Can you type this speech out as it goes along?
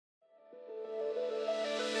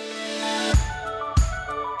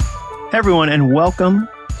Hey everyone, and welcome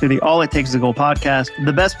to the All It Takes Is a Goal podcast,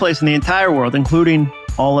 the best place in the entire world, including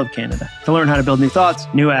all of Canada, to learn how to build new thoughts,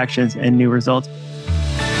 new actions, and new results.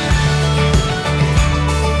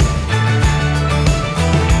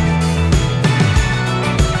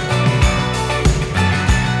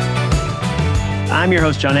 I'm your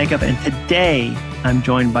host, Jon Acuff, and today I'm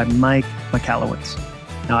joined by Mike Michalowicz.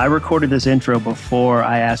 Now, I recorded this intro before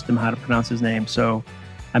I asked him how to pronounce his name, so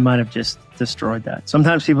I might have just destroyed that.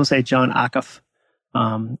 Sometimes people say Jon Acuff.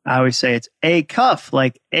 I always say it's a cuff,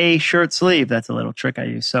 like a shirt sleeve. That's a little trick I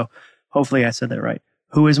use. So hopefully I said that right.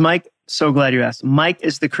 Who is Mike? So glad you asked. Mike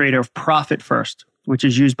is the creator of Profit First, which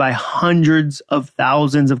is used by hundreds of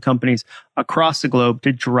thousands of companies across the globe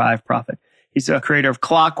to drive profit. He's a creator of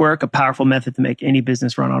Clockwork, a powerful method to make any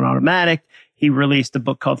business run on automatic. He released a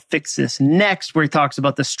book called Fix This Next, where he talks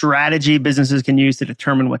about the strategy businesses can use to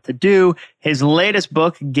determine what to do. His latest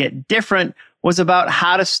book, Get Different, was about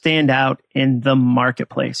how to stand out in the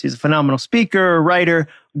marketplace. He's a phenomenal speaker, writer,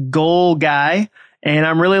 goal guy, and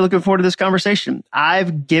I'm really looking forward to this conversation.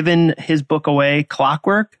 I've given his book away,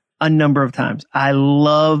 Clockwork, a number of times. I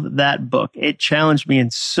love that book. It challenged me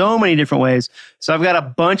in so many different ways. So I've got a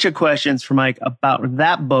bunch of questions for Mike about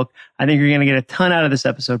that book. I think you're going to get a ton out of this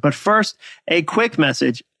episode. But first, a quick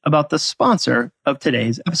message about the sponsor of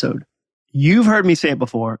today's episode. You've heard me say it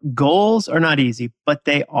before. Goals are not easy, but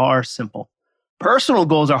they are simple. Personal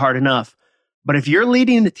goals are hard enough, but if you're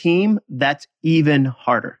leading the team, that's even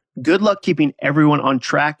harder. Good luck keeping everyone on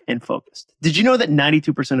track and focused. Did you know that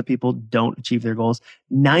 92% of people don't achieve their goals?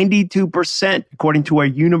 92%, according to our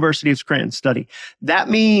University of Scranton study. That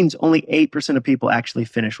means only 8% of people actually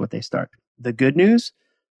finish what they start. The good news,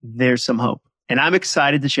 there's some hope. And I'm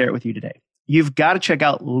excited to share it with you today. You've got to check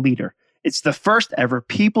out Leader. It's the first ever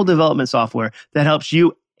people development software that helps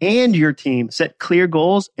you and your team set clear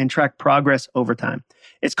goals and track progress over time.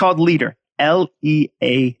 It's called Leader,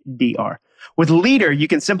 Leadr. With Leader, you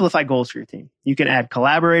can simplify goals for your team. You can add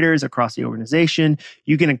collaborators across the organization.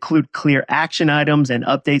 You can include clear action items and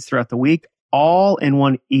updates throughout the week, all in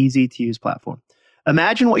one easy-to-use platform.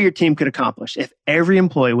 Imagine what your team could accomplish if every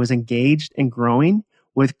employee was engaged and growing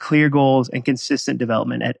with clear goals and consistent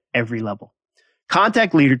development at every level.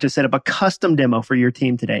 Contact Leader to set up a custom demo for your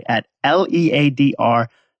team today at leadr.com.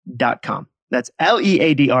 That's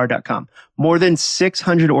leadr.com. More than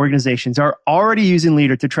 600 organizations are already using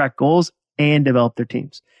Leader to track goals and develop their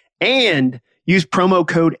teams. And use promo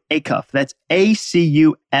code ACUFF, that's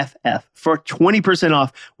ACUFF, for 20%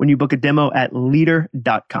 off when you book a demo at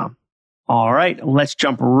leader.com. All right, let's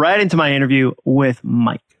jump right into my interview with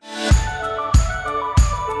Mike.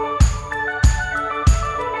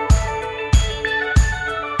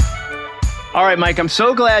 All right, Mike, I'm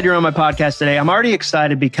so glad you're on my podcast today. I'm already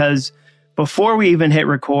excited because before we even hit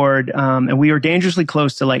record, and we were dangerously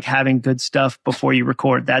close to like having good stuff before you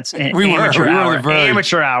record. That's an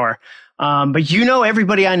amateur hour. But you know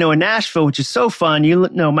everybody I know in Nashville, which is so fun. You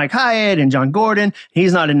know Mike Hyatt and John Gordon.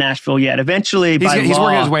 He's not in Nashville yet. Eventually, he's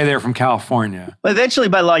working his way there from California. But eventually,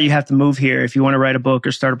 by law, you have to move here if you want to write a book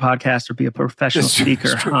or start a podcast or be a professional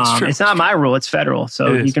speaker. It's not my rule; it's federal.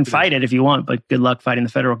 So you can fight it if you want, but good luck fighting the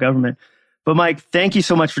federal government. But Mike, thank you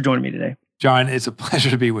so much for joining me today. Jon, it's a pleasure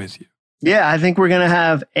to be with you. Yeah, I think we're going to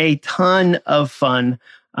have a ton of fun.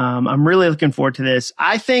 I'm really looking forward to this.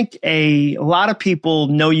 I think a lot of people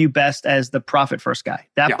know you best as the Profit First guy.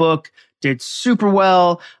 That book did super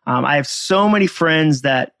well. I have so many friends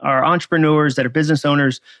that are entrepreneurs, that are business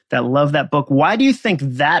owners, that love that book. Why do you think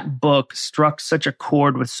that book struck such a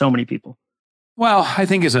chord with so many people? Well, I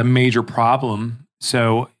think it's a major problem.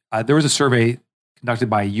 So there was a survey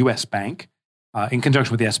conducted by a U.S. bank in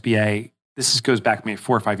conjunction with the SBA. This goes back maybe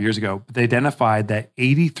 4 or 5 years ago, but they identified that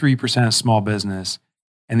 83% of small business,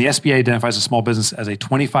 and the SBA identifies a small business as a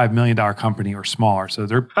 $25 million company or smaller. So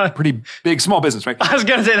they're pretty big small business, right? I was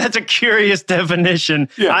going to say, that's a curious definition.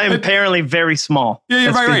 Yeah, I am apparently very small.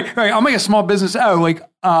 Yeah, right. I'm like a small business.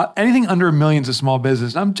 Anything under $1 million is a small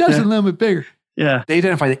business. I'm just a little bit bigger. Yeah. They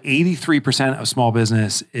identify that 83% of small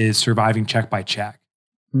business is surviving check by check.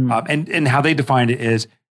 And how they defined it is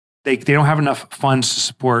they don't have enough funds to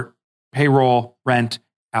support payroll, rent,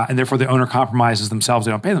 and therefore the owner compromises themselves.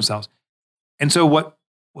 They don't pay themselves. And so what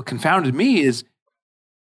confounded me is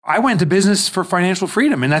I went to business for financial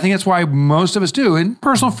freedom. And I think that's why most of us do, and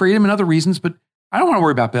personal freedom and other reasons, but I don't want to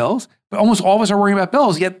worry about bills. But almost all of us are worrying about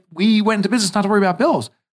bills, yet we went into business not to worry about bills.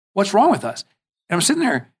 What's wrong with us? And I'm sitting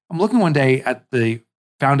there, I'm looking one day at the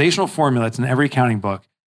foundational formula. It's in every accounting book.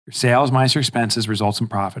 Your sales minus your expenses results in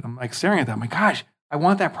profit. I'm like staring at that. I'm like, gosh, I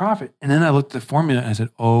want that profit. And then I looked at the formula and I said,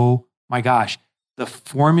 oh my gosh, the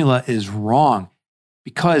formula is wrong.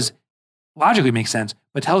 Because logically makes sense,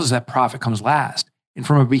 but tells us that profit comes last. And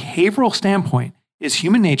from a behavioral standpoint, it's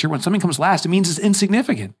human nature. When something comes last, it means it's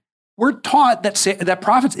insignificant. We're taught that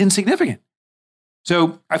profit's insignificant.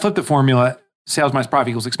 So I flipped the formula. Sales minus profit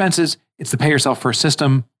equals expenses. It's the pay yourself first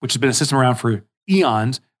system, which has been a system around for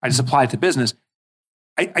eons. I just apply it to business.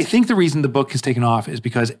 I think the reason the book has taken off is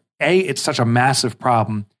because A, it's such a massive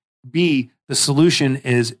problem. B, the solution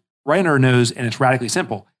is right under our nose and it's radically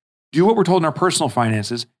simple. Do what we're told in our personal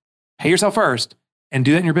finances, pay yourself first, and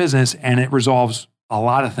do that in your business, and it resolves a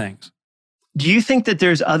lot of things. Do you think that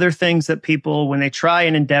there's other things that people, when they try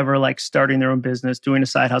and endeavor, like starting their own business, doing a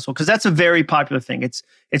side hustle, because that's a very popular thing.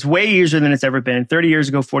 It's way easier than it's ever been. 30 years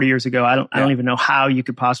ago, 40 years ago, I don't even know how you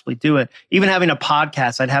could possibly do it. Even having a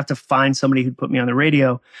podcast, I'd have to find somebody who'd put me on the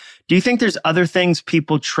radio. Do you think there's other things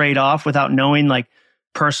people trade off without knowing, like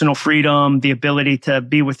personal freedom, the ability to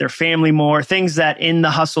be with their family more, things that in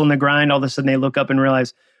the hustle and the grind, all of a sudden they look up and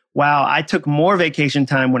realize, wow, I took more vacation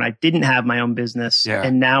time when I didn't have my own business. Yeah.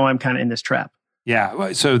 And now I'm kind of in this trap.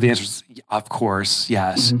 Yeah. So the answer is, of course,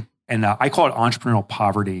 yes. Mm-hmm. And I call it entrepreneurial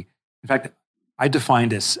poverty. In fact, I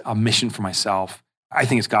defined as a mission for myself. I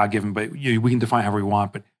think it's God-given, but we can define however we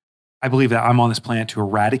want. But I believe that I'm on this planet to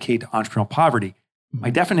eradicate entrepreneurial poverty. Mm-hmm. My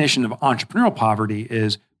definition of entrepreneurial poverty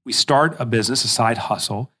is we start a business, a side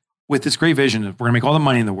hustle, with this great vision of we're going to make all the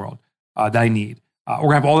money in the world that I need. We're going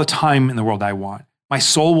to have all the time in the world I want. My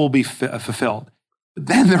soul will be fulfilled. But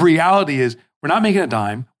then the reality is we're not making a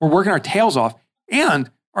dime. We're working our tails off. And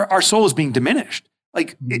our soul is being diminished.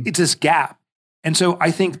 Like it's this gap. And so I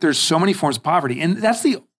think there's so many forms of poverty. And that's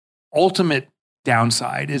the ultimate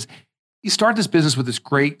downside is you start this business with this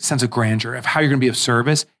great sense of grandeur of how you're going to be of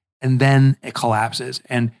service. And then it collapses.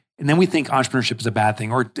 And then we think entrepreneurship is a bad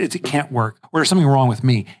thing or it can't work or there's something wrong with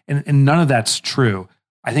me. And none of that's true.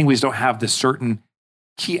 I think we just don't have the certain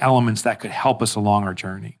key elements that could help us along our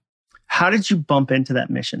journey. How did you bump into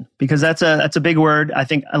that mission? Because that's a big word. I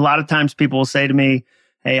think a lot of times people will say to me,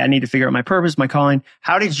 hey, I need to figure out my purpose, my calling.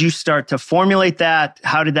 How did you start to formulate that?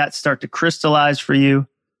 How did that start to crystallize for you?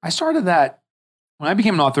 I started that when I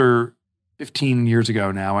became an author 15 years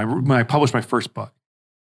ago now, when I published my first book.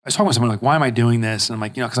 I was talking with someone like, why am I doing this? And I'm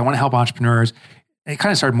like, because I want to help entrepreneurs. And it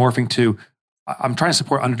kind of started morphing to, I'm trying to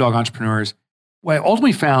support underdog entrepreneurs. What I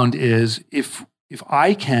ultimately found is if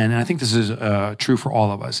I can, and I think this is true for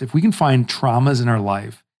all of us, if we can find traumas in our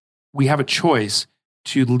life, we have a choice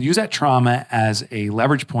to use that trauma as a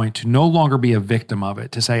leverage point to no longer be a victim of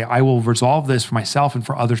it, to say, I will resolve this for myself and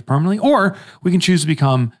for others permanently, or we can choose to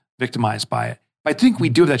become victimized by it. But I think we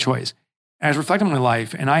do have that choice. And I was reflecting on my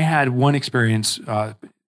life, and I had one experience,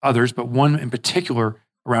 others, but one in particular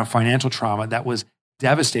around financial trauma that was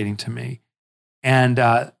devastating to me. And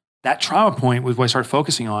that trauma point was what I started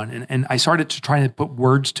focusing on. And I started to try to put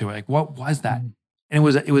words to it. Like, what was that? And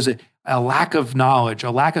it was a lack of knowledge, a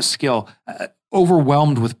lack of skill,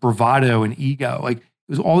 overwhelmed with bravado and ego. Like it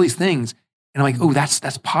was all these things. And I'm like, oh,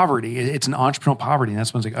 that's poverty. It's an entrepreneurial poverty. And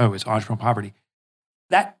that's when it's like, oh, it's entrepreneurial poverty.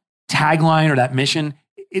 That tagline or that mission,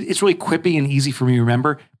 it's really quippy and easy for me to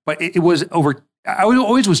remember. But it was over, I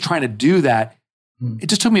always was trying to do that. It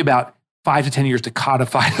just took me about 5 to 10 years to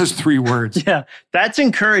codify those 3 words. Yeah, that's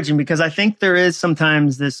encouraging because I think there is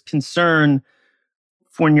sometimes this concern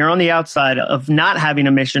when you're on the outside of not having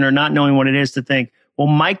a mission or not knowing what it is to think, well,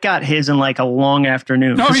 Mike got his in like a long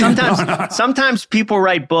afternoon. No, sometimes people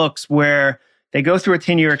write books where they go through a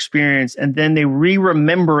 10-year experience and then they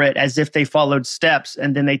remember it as if they followed steps.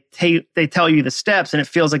 And then they tell you the steps and it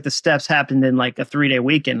feels like the steps happened in like a 3-day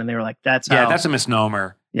weekend. And they were like, that's a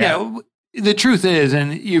misnomer. Yeah. The truth is,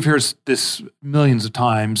 and you've heard this millions of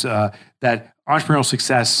times, that entrepreneurial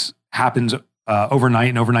success happens overnight,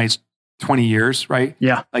 and overnight's 20 years, right?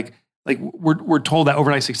 Yeah. Like we're told that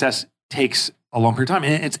overnight success takes a long period of time,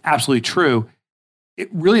 and it's absolutely true. It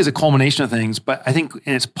really is a culmination of things, but I think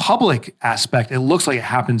in its public aspect, it looks like it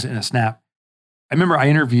happens in a snap. I remember I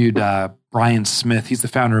interviewed Brian Smith. He's the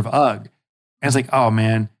founder of UGG, and it's like, oh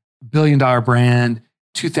man, $1 billion brand,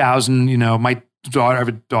 2000. I have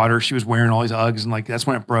a daughter, she was wearing all these Uggs and like, that's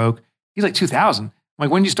when it broke. He's like 2000. I'm like,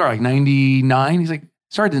 when did you start? Like 99? He's like,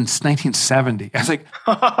 started in 1970. I was like,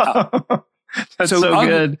 that's so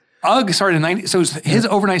good. UGG started in 90. So his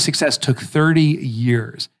overnight success took 30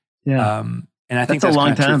 years. Yeah. And I think that's a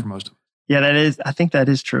long time true for most of them. Yeah, I think that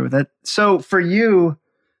is true. So for you,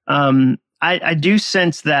 I do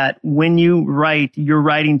sense that when you write, you're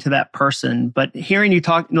writing to that person, but hearing you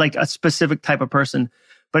talk like a specific type of person.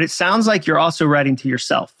 But it sounds like you're also writing to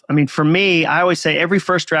yourself. I mean, for me, I always say every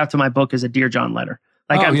first draft of my book is a Dear John letter.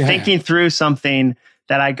 Like I'm thinking through something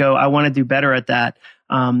that I go, I want to do better at that.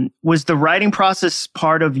 Was the writing process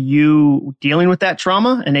part of you dealing with that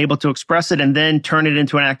trauma and able to express it and then turn it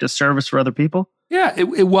into an act of service for other people? Yeah,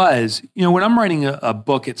 it was. When I'm writing a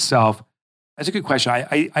book itself, that's a good question.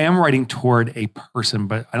 I am writing toward a person,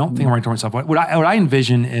 but I don't think I'm writing toward myself. What I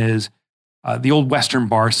envision is the old Western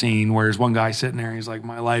bar scene where there's one guy sitting there, he's like,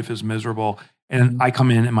 my life is miserable. And I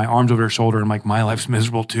come in and my arm's over their shoulder and I'm like, my life's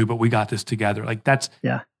miserable too, but we got this together. Like that's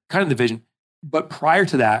kind of the vision. But prior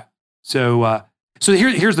to that, so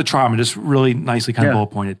here's the trauma, just really nicely kind of bullet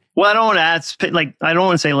pointed. Well, I don't want to add, I don't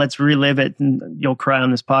want to say, let's relive it and you'll cry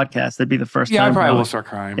on this podcast. That'd be the first time. Yeah, I probably will start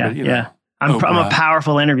crying. Yeah, but, I'm a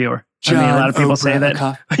powerful interviewer. John, a lot of people say that.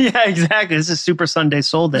 Cuff. Yeah, exactly. This is Super Sunday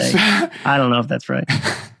Soul Day. I don't know if that's right.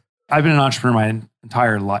 I've been an entrepreneur my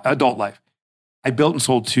entire adult life. I built and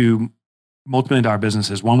sold 2 multi-million-dollar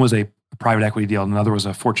businesses. One was a private equity deal, and another was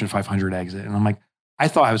a Fortune 500 exit. And I'm like, I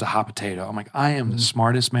thought I was a hot potato. I'm like, I am the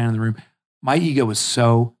smartest man in the room. My ego was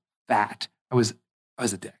so fat. I was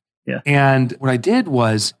a dick. Yeah. And what I did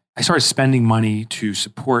was I started spending money to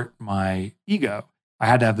support my ego. I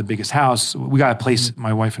had to have the biggest house. We got a place,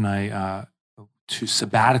 my wife and I, to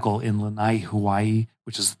sabbatical in Lanai, Hawaii,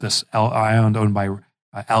 which is this island owned by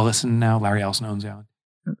Ellison now. Larry Ellison owns the island.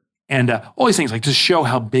 And all these things, like to show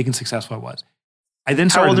how big and successful I was. I then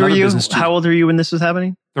started another business too. How old are you when this was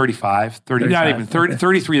happening? 35, not even 30, okay.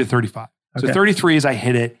 33 to 35. Okay. So 33 is I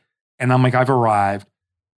hit it and I'm like, I've arrived.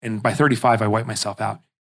 And by 35, I wiped myself out.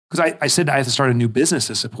 Because I said I have to start a new business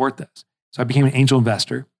to support this. So I became an angel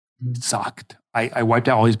investor. It sucked. I wiped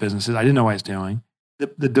out all these businesses. I didn't know what I was doing.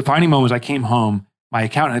 The defining moment was I came home. My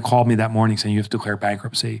accountant had called me that morning saying, you have to declare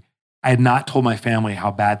bankruptcy. I had not told my family how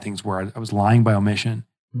bad things were. I was lying by omission.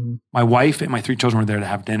 My wife and my 3 children were there to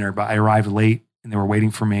have dinner, but I arrived late and they were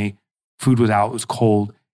waiting for me. Food was out. It was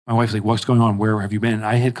cold. My wife was like, what's going on? Where have you been? And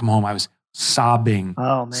I had come home. I was sobbing,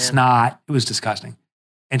 snot. It was disgusting.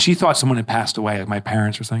 And she thought someone had passed away, like my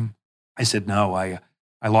parents or something. I said, no, I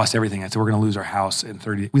lost everything. I said, we're going to lose our house in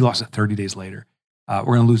 30 days. We lost it 30 days later.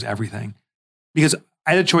 We're going to lose everything. Because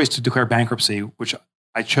I had a choice to declare bankruptcy, which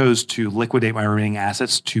I chose to liquidate my remaining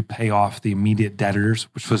assets to pay off the immediate debtors,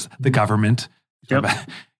 which was the government. Yep.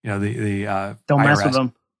 The don't IRS. mess with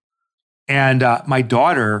them. And my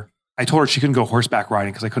daughter, I told her she couldn't go horseback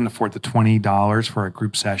riding because I couldn't afford the $20 for a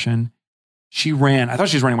group session. She ran. I thought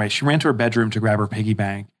she was running away. She ran to her bedroom to grab her piggy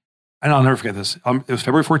bank. And I'll never forget this. It was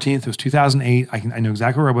February 14th. It was 2008. I know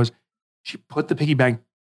exactly where I was. She put the piggy bank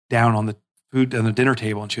down on the food on the dinner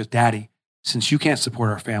table, and she goes, "Daddy, since you can't support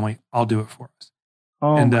our family, I'll do it for us."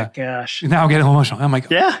 Oh my gosh! Now I'm getting emotional. I'm like,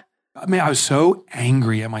 yeah. I mean, I was so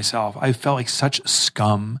angry at myself. I felt like such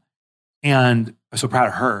scum, and I was so proud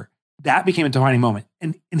of her. That became a defining moment.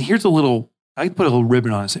 And here's I put a little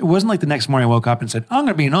ribbon on this. It wasn't like the next morning I woke up and said, I'm going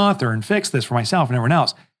to be an author and fix this for myself and everyone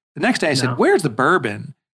else. The next day I said, where's the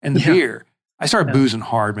bourbon and the beer? I started boozing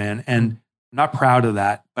hard, man. And I'm not proud of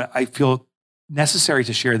that, but I feel necessary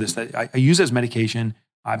to share this, that I use it as medication.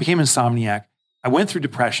 I became an insomniac. I went through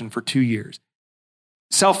depression for 2 years.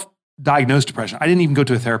 Self-diagnosed depression. I didn't even go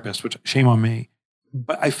to a therapist, which shame on me.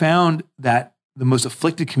 But I found that the most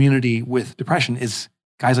afflicted community with depression is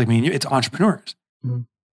guys like me and you. It's entrepreneurs. Mm.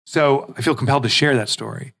 So I feel compelled to share that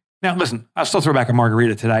story. Now, listen, I'll still throw back a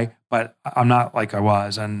margarita today, but I'm not like I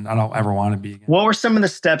was, and I don't ever want to be again. What were some of the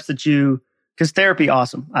steps that because therapy,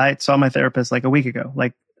 awesome. I saw my therapist like a week ago.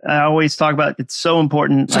 Like I always talk about, it's so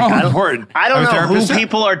important. So important. I don't know who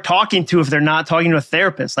people are talking to if they're not talking to a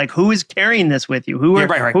therapist. Like who is carrying this with you? Who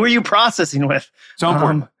are you processing with? So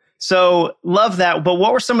important. So love that. But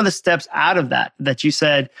what were some of the steps out of that you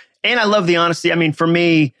said? And I love the honesty. I mean, for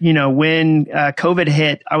me, when COVID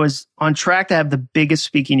hit, I was on track to have the biggest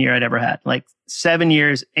speaking year I'd ever had, like 7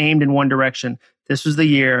 years aimed in one direction. This was the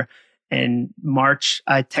year. In March,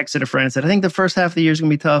 I texted a friend and said, I think the first half of the year is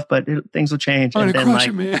going to be tough, but things will change. And then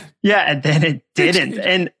and then it didn't.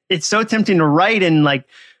 And it's so tempting to write in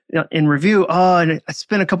review, and I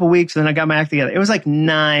spent a couple of weeks and then I got my act together. It was like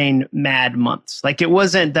 9 mad months. Like it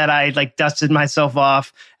wasn't that I like dusted myself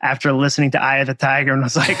off after listening to Eye of the Tiger and I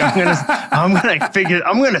was like, I'm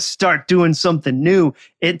going to start doing something new.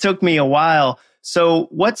 It took me a while. So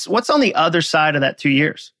what's on the other side of that 2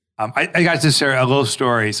 years? I got to share a little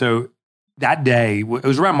story. So that day, it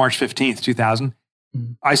was around March 15th, 2000.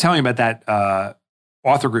 Mm-hmm. I was telling you about that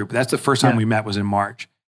author group. That's the first time we met was in March.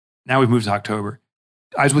 Now we've moved to October.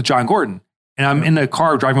 I was with John Gordon, and I'm in the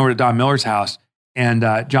car driving over to Don Miller's house, and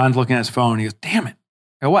John's looking at his phone. He goes, "Damn it!"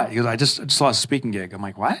 I go, "What?" He goes, "I just lost a speaking gig." I'm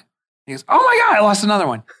like, "What?" He goes, "Oh my God, I lost another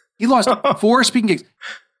one." He lost 4 speaking gigs.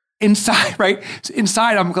 Inside, right?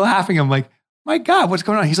 Inside, I'm laughing. I'm like, "My God, what's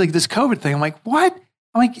going on?" He's like, "This COVID thing." I'm like, "What?"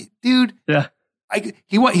 I'm like, "Dude, yeah."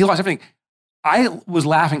 He lost everything. I was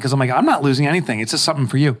laughing because I'm like, I'm not losing anything. It's just something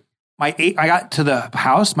for you. I got to the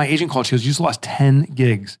house, my agent called, she goes, you just lost 10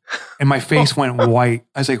 gigs. And my face went white.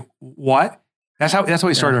 I was like, what? That's how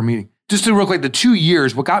we started our meeting. Just to real quick, the 2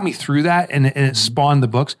 years, what got me through that and it spawned the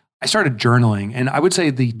books, I started journaling. And I would say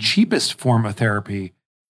the cheapest form of therapy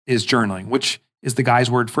is journaling, which is the guy's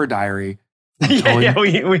word for a diary. We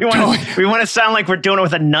want to sound like we're doing it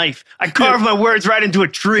with a knife. I carve my words right into a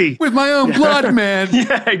tree. With my own blood, man.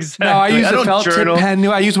 Yeah, exactly. No, I use a felt tip pen.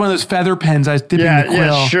 No, I used one of those feather pens. I was dipping the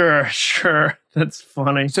quill. Yeah, sure. That's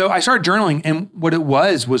funny. So I started journaling, and what it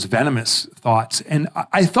was venomous thoughts. And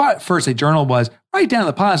I thought at first a journal was write down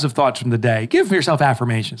the positive thoughts from the day. Give yourself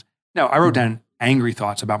affirmations. No, I wrote down angry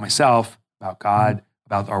thoughts about myself, about God,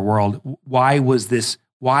 about our world. Why was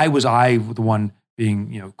I the one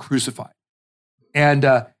being, crucified? And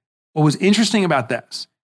what was interesting about this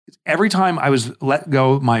is every time I was let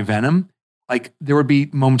go of my venom, like there would be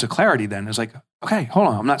moments of clarity then. It was like, okay, hold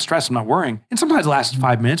on, I'm not stressed, I'm not worrying. And sometimes it lasted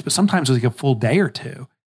 5 minutes, but sometimes it was like a full day or two.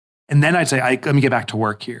 And then I'd say, let me get back to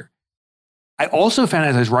work here. I also found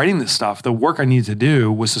as I was writing this stuff, the work I needed to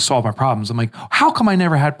do was to solve my problems. I'm like, how come I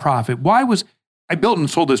never had profit? I built and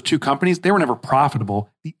sold those 2 companies. They were never profitable.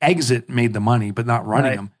 The exit made the money, but not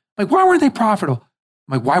running them. Like, why weren't they profitable?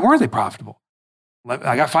 I'm like, why weren't they profitable?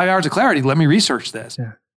 I got 5 hours of clarity. Let me research this.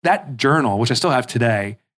 Yeah. That journal, which I still have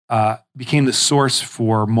today, became the source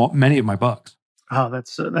for many of my books. Oh,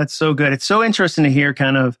 that's so good. It's so interesting to hear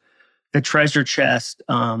kind of the treasure chest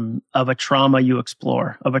of a trauma you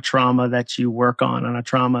explore, of a trauma that you work on a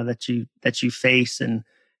trauma that you face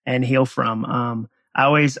and heal from. I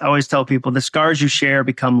always tell people the scars you share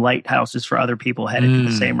become lighthouses for other people headed to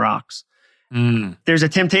the same rocks. There's a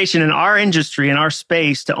temptation in our industry, in our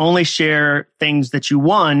space, to only share things that you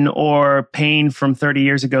won or pain from 30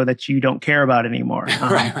 years ago that you don't care about anymore.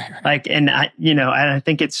 Right. And I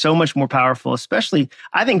think it's so much more powerful, especially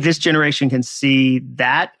I think this generation can see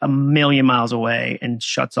that a million miles away and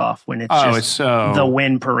shuts off when it's the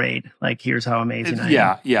win parade. Like, here's how amazing I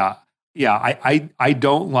am. Yeah. I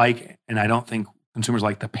don't like, and I don't think consumers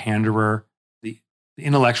like the panderer, the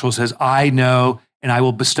intellectual says, I know, and I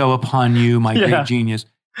will bestow upon you my great genius.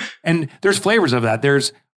 And there's flavors of that.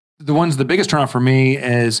 There's the biggest turnoff for me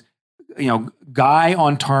is, guy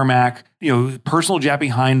on tarmac, personal jet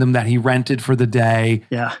behind him that he rented for the day.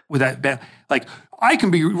 Yeah. With that, like, I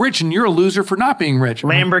can be rich and you're a loser for not being rich.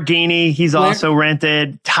 Lamborghini, he's also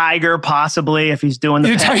rented. Tiger, possibly, if he's doing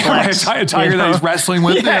the flex. A tiger that he's wrestling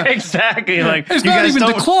with. Yeah, exactly. Like, it's not even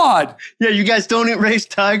the Claude. Yeah, you guys don't race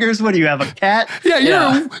tigers? What do you have, a cat? Yeah,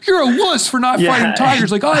 you're a wuss for not fighting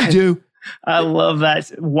tigers like I do. I love that.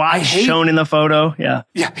 Why shown in the photo? Yeah.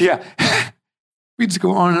 We just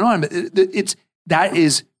go on and on, but it's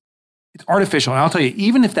artificial. And I'll tell you,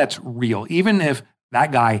 even if that's real, even if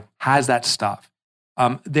that guy has that stuff,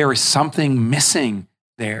 there is something missing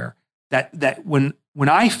there that when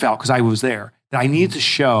I felt, because I was there, that I needed to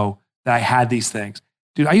show that I had these things.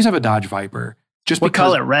 Dude, I used to have a Dodge Viper. What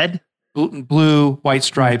color? Red? Blue, white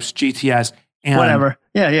stripes, GTS. And whatever.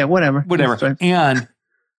 Yeah, whatever. And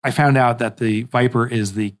I found out that the Viper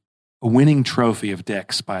is a winning trophy of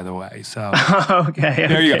dicks, by the way. So okay.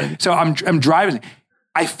 There you go. So I'm driving.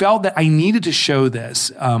 I felt that I needed to show this,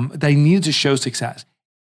 that I needed to show success.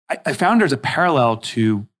 I found there's a parallel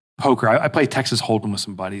to poker. I play Texas Hold'em with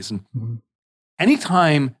some buddies, and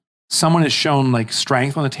anytime someone has shown like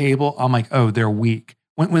strength on the table, I'm like, oh, they're weak.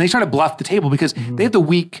 When they try to bluff the table because they have the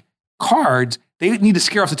weak cards, they need to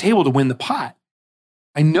scare off the table to win the pot.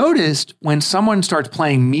 I noticed when someone starts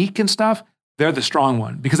playing meek and stuff, they're the strong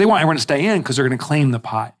one because they want everyone to stay in because they're going to claim the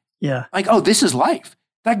pot. Yeah. Like, oh, this is life.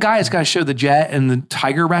 That guy has got to show the jet and the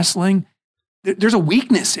tiger wrestling. There's a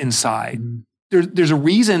weakness inside. There's a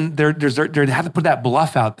reason they have to put that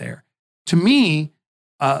bluff out there. To me,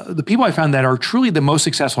 the people I found that are truly the most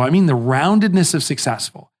successful, I mean the roundedness of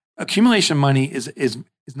successful. Accumulation of money is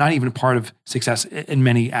not even a part of success in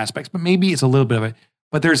many aspects, but maybe it's a little bit of it.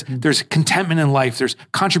 But there's contentment in life, there's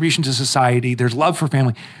contribution to society, there's love for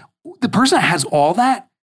family. The person that has all that,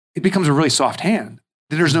 it becomes a really soft hand.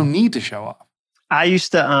 There's no need to show off. I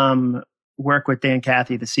used to work with Dan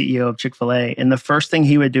Cathy, the CEO of Chick-fil-A, and the first thing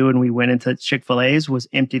he would do when we went into Chick-fil-A's was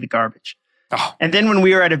empty the garbage. Oh. And then when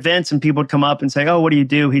we were at events and people would come up and say, oh, what do you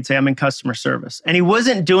do? He'd say, I'm in customer service. And he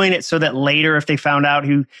wasn't doing it so that later, if they found out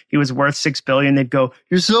he was worth $6 billion, they'd go,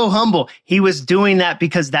 you're so humble. He was doing that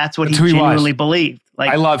because that's what he genuinely believed. Like,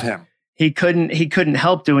 I love him. He couldn't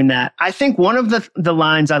help doing that. I think one of the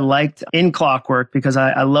lines I liked in Clockwork, because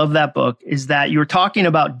I love that book, is that you were talking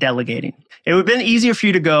about delegating. It would have been easier for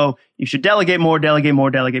you to go, you should delegate more, delegate more,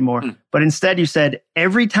 delegate more. But instead you said,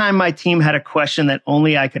 every time my team had a question that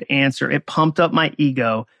only I could answer, it pumped up my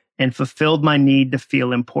ego and fulfilled my need to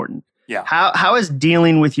feel important. Yeah. How has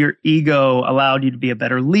dealing with your ego allowed you to be a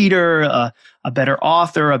better leader, a better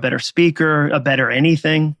author, a better speaker, a better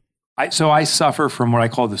anything? So I suffer from what I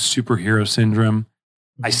call the superhero syndrome.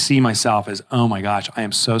 I see myself as, oh my gosh, I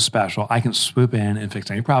am so special. I can swoop in and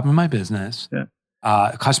fix any problem in my business. Yeah.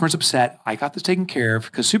 Customer's upset. I got this taken care of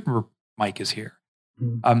because Super Mike is here.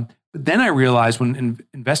 But then I realized when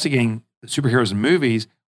investigating the superheroes in movies,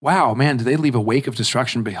 wow, man, do they leave a wake of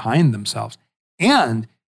destruction behind themselves? And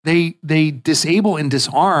they disable and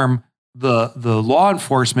disarm the law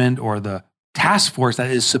enforcement or the task force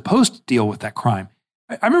that is supposed to deal with that crime.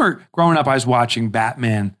 I remember growing up, I was watching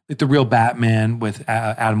Batman, like the real Batman with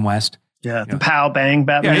Adam West. Yeah, the pow bang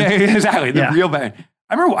Batman. Yeah, exactly. The real Batman.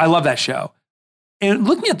 I love that show. And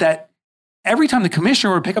looking at that, every time the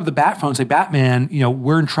commissioner would pick up the bat phone and say, Batman,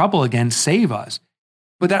 we're in trouble again, save us.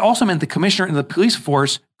 But that also meant the commissioner and the police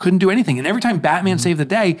force couldn't do anything. And every time Batman saved the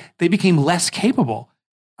day, they became less capable.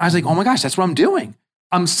 I was like, oh my gosh, that's what I'm doing.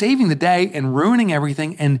 I'm saving the day and ruining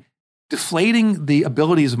everything and deflating the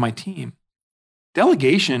abilities of my team.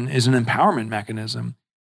 Delegation is an empowerment mechanism.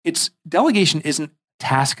 Delegation isn't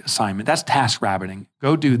task assignment. That's task rabbiting.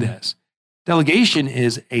 Go do this. Delegation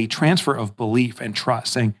is a transfer of belief and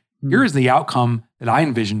trust, saying, here is the outcome that I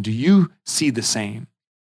envision. Do you see the same?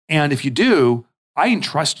 And if you do, I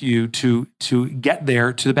entrust you to get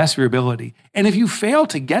there to the best of your ability. And if you fail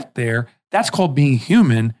to get there, that's called being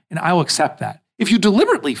human, and I will accept that. If you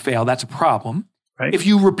deliberately fail, that's a problem. Right. If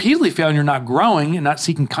you repeatedly fail and you're not growing and not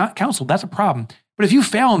seeking counsel, that's a problem. But if you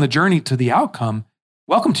fail on the journey to the outcome,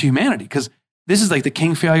 welcome to humanity, because this is like the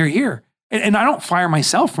king failure here. And I don't fire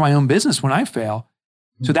myself for my own business when I fail.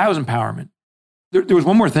 So that was empowerment. There was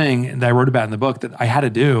one more thing that I wrote about in the book that I had to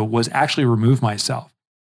do was actually remove myself.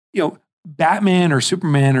 Batman or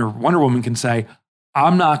Superman or Wonder Woman can say,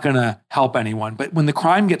 I'm not going to help anyone. But when the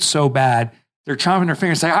crime gets so bad, they're chomping their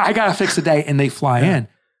fingers and say, I got to fix the day. And they fly in.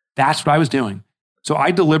 That's what I was doing. So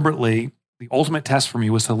I deliberately, the ultimate test for me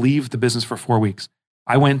was to leave the business for 4 weeks.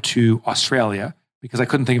 I went to Australia because I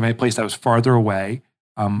couldn't think of any place that was farther away.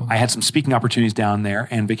 I had some speaking opportunities down there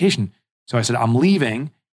and vacation. So I said, I'm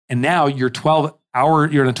leaving. And now you're in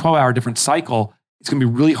a 12-hour different cycle. It's going to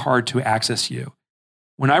be really hard to access you.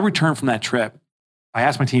 When I returned from that trip, I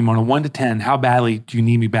asked my team on a 1 to 10, how badly do you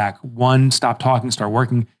need me back? 1, stop talking, start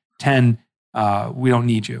working. 10, we don't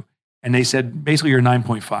need you. And they said, basically, you're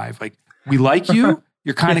 9.5. Like, we like you.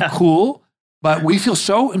 You're kind of cool, but we feel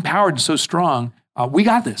so empowered and so strong. We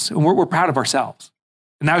got this, and we're proud of ourselves.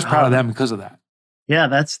 And I was proud of them because of that. Yeah,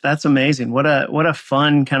 that's amazing. What a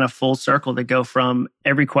fun kind of full circle to go from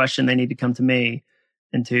every question they need to come to me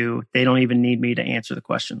into they don't even need me to answer the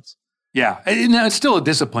questions. Yeah, and it's still a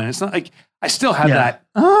discipline. It's not like I still have that.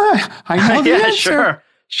 I know the answer.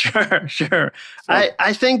 Sure. So,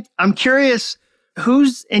 I think I'm curious.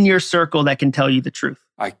 Who's in your circle that can tell you the truth?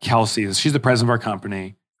 Kelsey, she's the president of our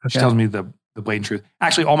company. Okay. She tells me the blatant truth.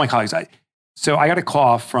 Actually, all my colleagues. So I got a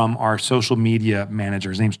call from our social media manager.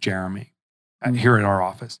 His name's Jeremy, here at our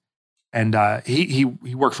office. And he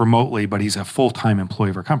works remotely, but he's a full-time employee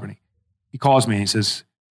of our company. He calls me and he says,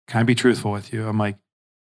 can I be truthful with you? I'm like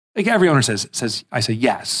every owner says, I say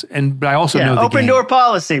yes. But I also know the open door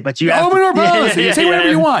policy, but you have open door policy. You say whatever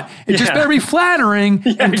you want. It just better be flattering.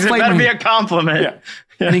 And it better be a compliment. Yeah.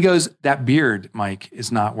 And he goes, that beard, Mike,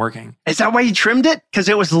 is not working. Is that why you trimmed it? Because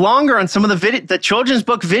it was longer on some of the children's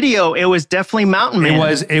book video. It was definitely Mountain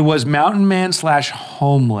Man. It was Mountain Man /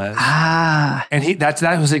 homeless. And that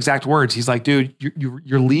was his exact words. He's like, dude,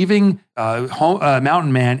 you're leaving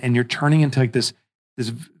Mountain Man and you're turning into like this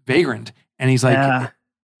vagrant. And he's like,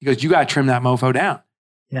 he goes, you got to trim that mofo down.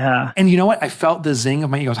 Yeah. And you know what? I felt the zing of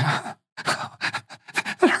my, he goes, that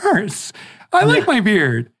hurts. I like my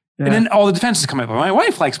beard. Yeah. And then all the defenses come up. My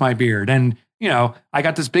wife likes my beard. And, I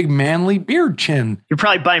got this big manly beard chin. You're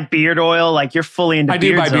probably buying beard oil. Like you're fully into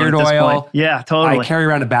beard oil. I do buy beard oil. Yeah, totally. I carry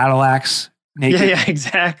around a battle axe naked. Yeah,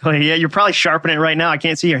 exactly. Yeah, you're probably sharpening it right now. I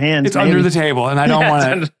can't see your hands. It's under the table. And I don't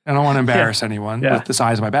want to embarrass anyone with the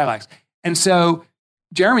size of my battle axe. And so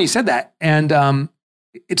Jeremy said that. And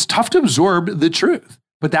it's tough to absorb the truth.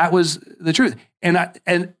 But that was the truth. And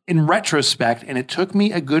in retrospect, and it took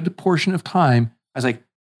me a good portion of time, I was like,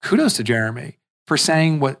 kudos to Jeremy for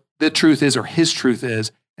saying what the truth is or his truth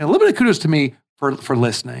is. And a little bit of kudos to me for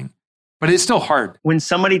listening. But it's still hard. When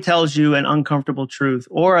somebody tells you an uncomfortable truth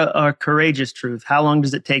or a courageous truth, how long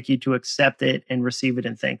does it take you to accept it and receive it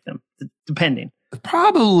and thank them? Depending.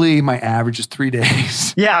 Probably my average is 3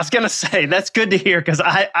 days. Yeah, I was going to say, that's good to hear, because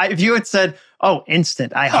if you had said,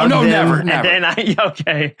 instant, I hugged him, never. And then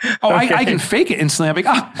okay. I can fake it instantly. I'm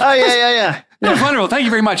like, yeah. That was wonderful. Thank you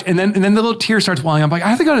very much. And then the little tear starts welling. I'm like, I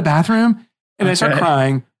have to go to the bathroom. And I start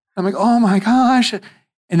crying. I'm like, oh my gosh.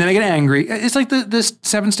 And then I get angry. It's like the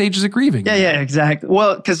 7 stages of grieving. Yeah, exactly.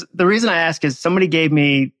 Well, because the reason I ask is somebody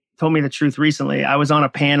told me the truth recently. I was on a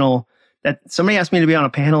panel that somebody asked me to be on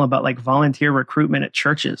a panel about like volunteer recruitment at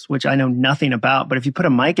churches, which I know nothing about. But if you put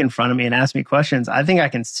a mic in front of me and ask me questions, I think I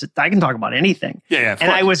can talk about anything. Yeah.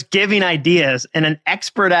 And I was giving ideas, and an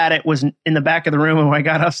expert at it was in the back of the room. And when I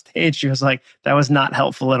got off stage, she was like, that was not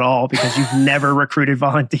helpful at all, because you've never recruited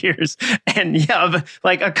volunteers. And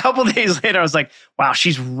like a couple of days later, I was like, wow,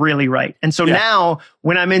 she's really right. And so now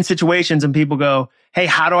when I'm in situations and people go, hey,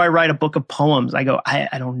 how do I write a book of poems? I go,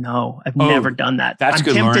 I don't know. I've never done that. I'm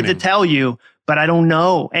tempted learning. to tell you, but I don't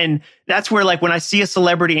know. And that's where, like, when I see a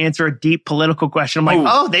celebrity answer a deep political question, I'm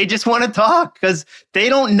like, they just want to talk because they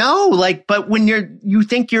don't know. Like, but when you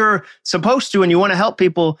think you're supposed to and you want to help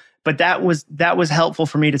people, but that was helpful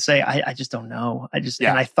for me to say, I just don't know. And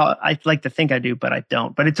I thought I'd like to think I do, but I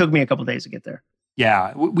don't. But it took me a couple of days to get there.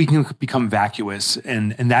 Yeah, we can become vacuous,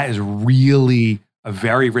 and that is really a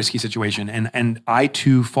very risky situation. And I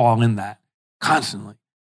too fall in that constantly,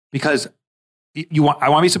 because I want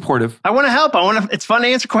to be supportive. I want to help. It's fun to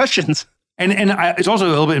answer questions. And it's also a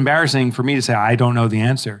little bit embarrassing for me to say, I don't know the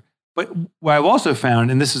answer. But what I've also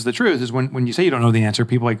found, and this is the truth, is when you say you don't know the answer,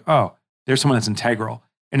 people are like, oh, there's someone that's integral.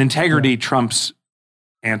 And integrity trumps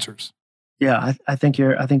answers. Yeah, I think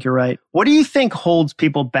you're right. What do you think holds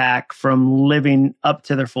people back from living up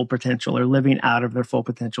to their full potential or living out of their full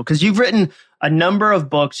potential? Because you've written a number of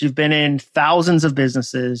books, you've been in thousands of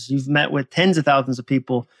businesses, you've met with tens of thousands of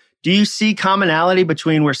people. Do you see commonality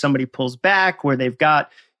between where somebody pulls back, where they've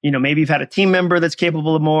got, maybe you've had a team member that's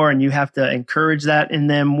capable of more and you have to encourage that in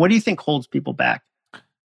them? What do you think holds people back?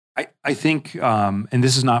 I think, and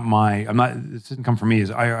this is this didn't come from me,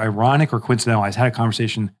 is ironic or coincidental. I had a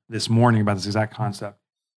conversation this morning about this exact concept.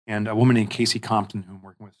 And a woman named Casey Compton, who I'm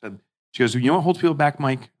working with, said, she goes, you know what holds people back,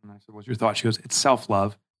 Mike? And I said, what's your thought? She goes, it's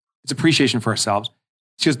self-love. It's appreciation for ourselves.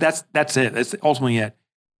 She goes, that's it. That's ultimately it.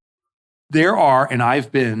 There are, and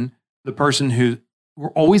I've been the person who, we're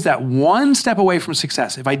always that one step away from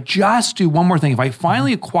success. If I just do one more thing, if I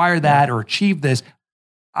finally acquire that or achieve this,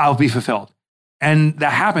 I'll be fulfilled. And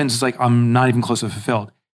that happens, it's like, I'm not even close to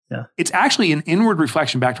fulfilled. Yeah. It's actually an inward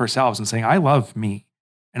reflection back to ourselves and saying, I love me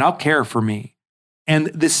and I'll care for me. And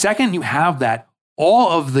the second you have that, all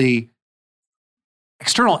of the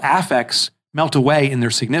external affects melt away in their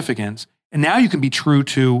significance. And now you can be true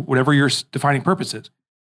to whatever your defining purpose is.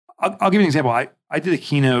 I'll give you an example. I did a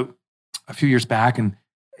keynote a few years back. And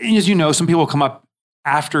as you know, some people come up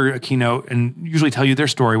after a keynote and usually tell you their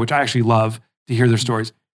story, which I actually love to hear their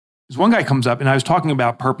stories. There's one guy comes up and I was talking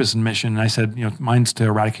about purpose and mission. And I said, mine's to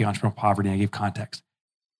eradicate entrepreneurial poverty. And I gave context.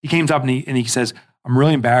 He came up and he says, I'm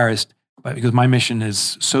really embarrassed because my mission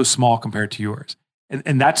is so small compared to yours.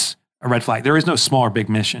 And that's a red flag. There is no small or big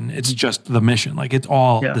mission. It's just the mission. Like, it's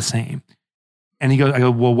all the same. And I go,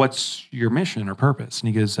 well, what's your mission or purpose? And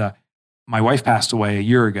he goes, my wife passed away a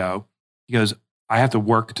year ago. He goes, I have to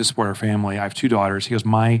work to support our family. I have 2 daughters. He goes,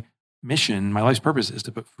 my mission, my life's purpose is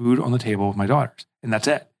to put food on the table with my daughters. And that's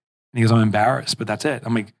it. And he goes, I'm embarrassed, but that's it.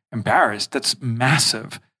 I'm like, embarrassed? That's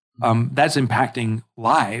massive. That's impacting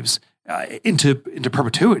lives into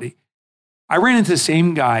perpetuity. I ran into the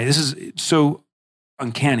same guy. This is so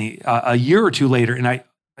uncanny. A year or two later, and I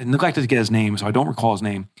neglected to get his name, so I don't recall his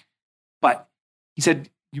name. But he said,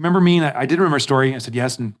 you remember me? And I did remember a story. I said,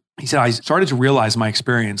 yes. And he said, I started to realize in my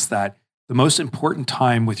experience that the most important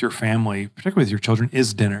time with your family, particularly with your children,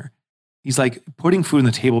 is dinner. He's like, putting food on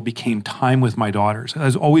the table became time with my daughters. I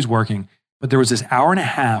was always working, but there was this hour and a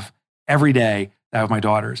half every day that I have with my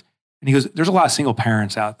daughters. And he goes, there's a lot of single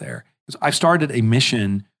parents out there. I've started a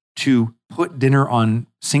mission to put dinner on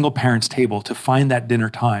single parents' table, to find that dinner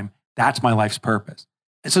time. That's my life's purpose.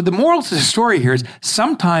 And so the moral to the story here is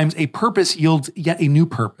sometimes a purpose yields yet a new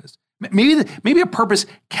purpose. Maybe a purpose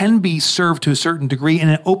can be served to a certain degree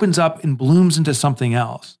and it opens up and blooms into something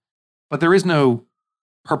else. But there is no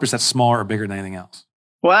purpose that's smaller or bigger than anything else.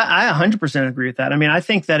 Well, I 100% agree with that. I mean, I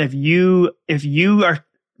think that if you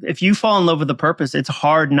fall in love with the purpose, it's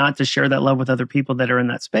hard not to share that love with other people that are in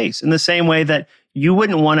that space. In the same way that you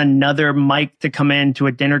wouldn't want another Mike to come in to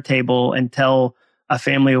a dinner table and tell a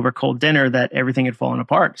family over cold dinner that everything had fallen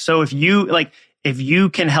apart. So if you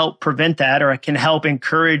can help prevent that, or can help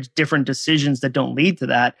encourage different decisions that don't lead to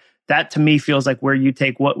that, that to me feels like where you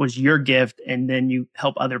take what was your gift and then you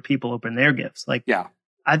help other people open their gifts. Like, yeah.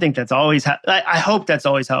 I think that's always how, I hope that's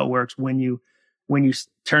always how it works when you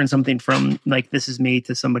turn something from like, this is me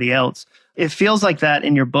to somebody else. It feels like that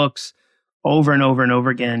in your books over and over and over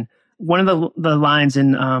again. One of the lines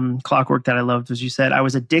in Clockwork that I loved was you said, I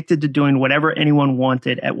was addicted to doing whatever anyone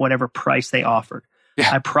wanted at whatever price they offered. Yeah.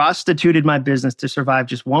 I prostituted my business to survive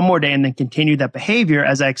just one more day and then continued that behavior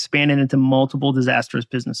as I expanded into multiple disastrous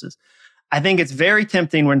businesses. I think it's very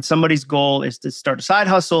tempting when somebody's goal is to start a side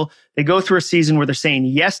hustle. They go through a season where they're saying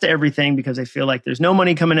yes to everything because they feel like there's no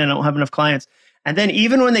money coming in, I don't have enough clients. And then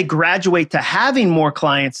even when they graduate to having more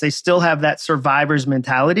clients, they still have that survivor's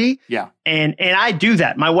mentality. Yeah. And I do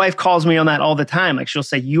that. My wife calls me on that all the time. Like she'll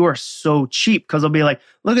say, you are so cheap. Because I'll be like,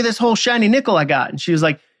 look at this whole shiny nickel I got. And she was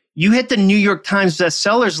like, you hit the New York Times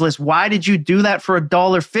bestsellers list. Why did you do that for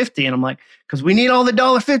 $1.50? And I'm like, because we need all the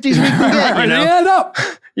 $1.50s we can get. You know? Yeah, no.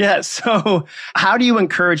 Yeah. So how do you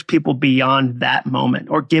encourage people beyond that moment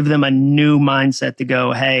or give them a new mindset to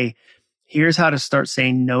go, hey, here's how to start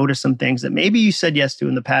saying no to some things that maybe you said yes to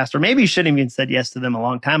in the past, or maybe you shouldn't have even said yes to them a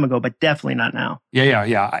long time ago, but definitely not now.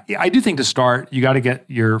 Yeah. I do think to start, you got to get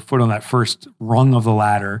your foot on that first rung of the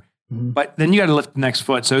ladder, but then you got to lift the next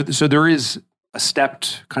foot. So there is a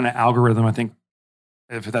stepped kind of algorithm, I think,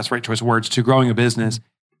 if that's the right choice of words, to growing a business.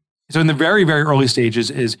 So in the very, very early stages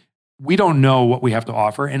is we don't know what we have to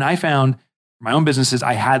offer. And I found my own businesses,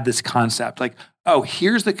 I had this concept like, oh,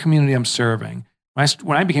 here's the community I'm serving.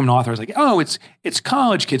 When I became an author, I was like, oh, it's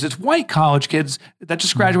college kids. It's white college kids that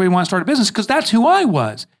just graduated and want to start a business because that's who I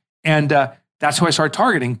was. And that's who I started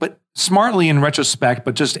targeting. But smartly in retrospect,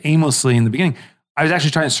 but just aimlessly in the beginning, I was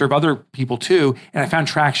actually trying to serve other people too. And I found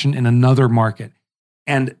traction in another market.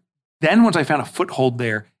 And then once I found a foothold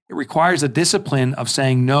there, it requires a discipline of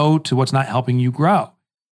saying no to what's not helping you grow.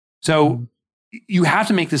 So you have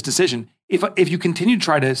to make this decision. If you continue to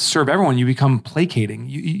try to serve everyone, you become placating.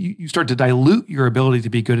 You start to dilute your ability to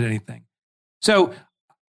be good at anything. So,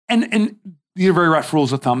 and these are very rough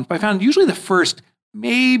rules of thumb, but I found usually the first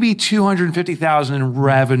maybe $250,000 in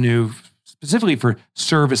revenue, specifically for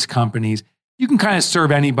service companies, you can kind of serve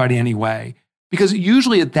anybody anyway. Because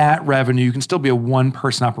usually at that revenue, you can still be a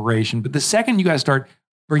one-person operation. But the second you guys start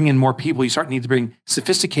bringing in more people, you start need to bring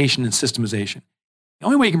sophistication and systemization. The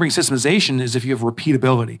only way you can bring systemization is if you have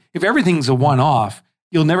repeatability. If everything's a one-off,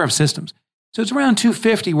 you'll never have systems. So it's around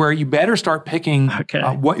 250 where you better start picking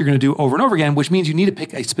what you're going to do over and over again, which means you need to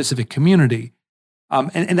pick a specific community.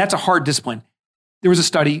 And that's a hard discipline. There was a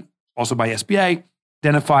study, also by SBA,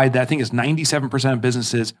 identified that I think it's 97% of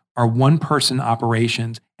businesses are one-person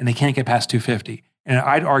operations and they can't get past 250. And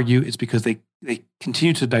I'd argue it's because they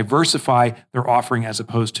continue to diversify their offering as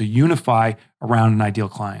opposed to unify around an ideal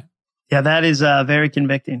client. Yeah, that is very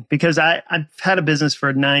convicting because I've had a business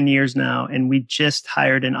for 9 years now, and we just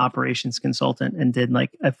hired an operations consultant and did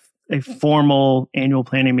like a formal annual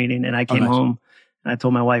planning meeting. And I came home and I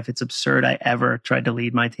told my wife, it's absurd I ever tried to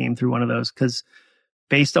lead my team through one of those because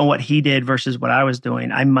based on what he did versus what I was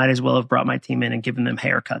doing, I might as well have brought my team in and given them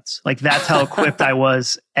haircuts. Like that's how equipped I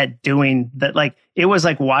was at doing that. Like it was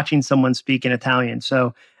like watching someone speak in Italian.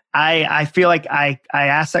 So I feel like I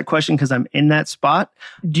asked that question because I'm in that spot.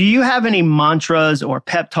 Do you have any mantras or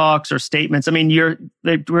pep talks or statements? I mean,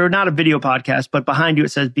 we're not a video podcast, but behind you it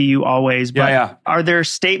says "Be you always." But are there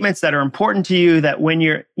statements that are important to you that when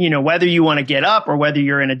you're, whether you want to get up or whether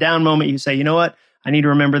you're in a down moment, you say, you know what, I need to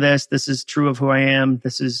remember this. This is true of who I am.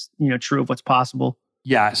 This is, true of what's possible.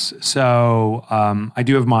 Yes. So I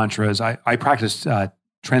do have mantras. I practice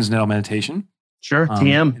transcendental meditation. Sure.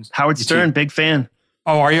 TM. Howard Stern, big fan.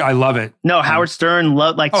 Oh, are you? I love it. No, Howard Stern, so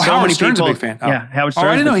Howard many Stern's people. a big fan. Yeah, Howard Stern.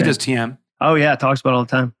 I didn't know he does TM. Oh yeah, talks about it all the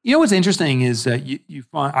time. You know what's interesting is that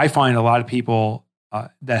I find a lot of people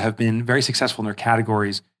that have been very successful in their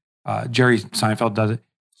categories. Jerry Seinfeld does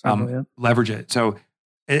it. Leverage it. So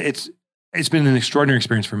it's been an extraordinary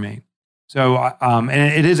experience for me. So and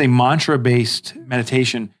it is a mantra based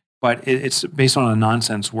meditation, but it's based on a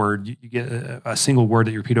nonsense word. You get a single word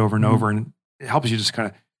that you repeat over and over, and it helps you just kind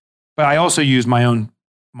of. But I also use my own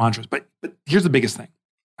mantras. But here's the biggest thing.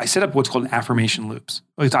 I set up what's called affirmation loops.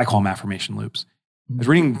 At least I call them affirmation loops. I was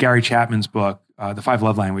reading Gary Chapman's book, The 5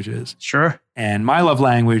 Love Languages. Sure. And my love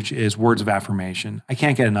language is words of affirmation. I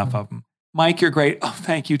can't get enough of them. Mike, you're great. Oh,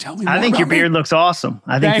 thank you. Tell me more. I think your beard looks awesome.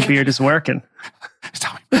 I think your beard is working.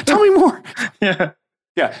 Tell me more. Yeah.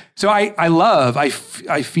 Yeah. So I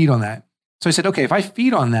feed on that. So I said, okay, if I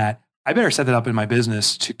feed on that, I better set that up in my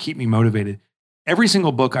business to keep me motivated. Every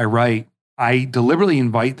single book I write, I deliberately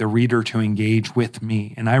invite the reader to engage with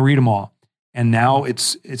me, and I read them all. And now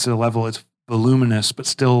it's a level, it's voluminous, but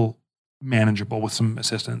still manageable with some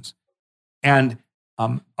assistance. And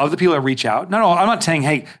of the people that reach out. Not all. I'm not saying,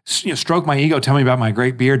 hey, stroke my ego, tell me about my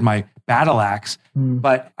great beard, my battle axe.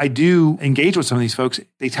 But I do engage with some of these folks.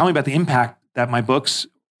 They tell me about the impact that my books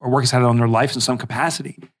or work has had on their lives in some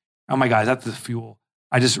capacity. Oh my God, that's the fuel.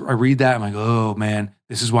 I read that. I'm like, oh man,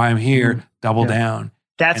 this is why I'm here. Double down.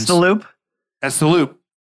 That's the loop. That's the loop.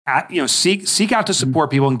 Seek out to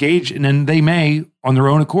support people, engage, and then they may, on their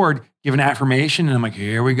own accord, give an affirmation. And I'm like,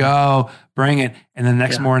 here we go, bring it. And then the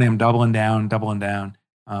next morning, I'm doubling down.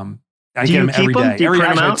 I get them every day. Do you print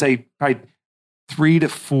them out? I'd say probably 3 to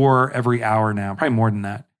 4 every hour now, probably more than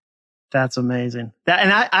that. That's amazing.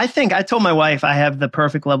 I think I told my wife I have the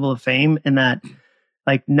perfect level of fame in that,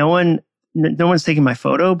 like, no one's taking my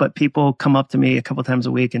photo, but people come up to me a couple times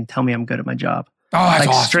a week and tell me I'm good at my job. Oh, that's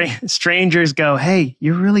awesome. Strangers go, hey,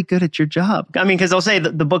 you're really good at your job. I mean, because they'll say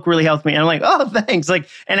the book really helped me. And I'm like, oh, thanks. Like,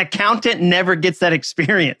 an accountant never gets that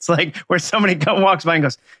experience. Like, where somebody walks by and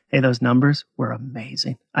goes, hey, those numbers were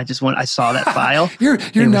amazing. I saw that file.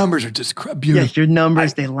 your numbers are just beautiful. Yeah, your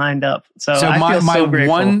numbers, they lined up. So I feel so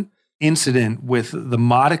grateful. One incident with the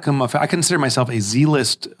modicum of, I consider myself a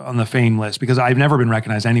Z-list on the fame list because I've never been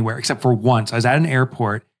recognized anywhere except for once. I was at an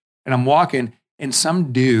airport and I'm walking, and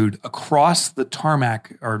some dude across the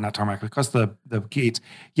tarmac, or not tarmac, across the gates,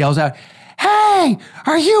 yells out, hey,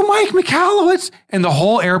 are you Mike Michalowicz? And the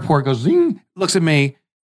whole airport goes, zing, looks at me,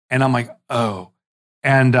 and I'm like, oh.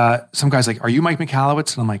 And some guy's like, are you Mike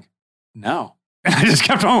Michalowicz? And I'm like, no. And I just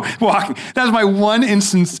kept on walking. That was my one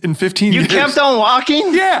instance in 15 years. You kept on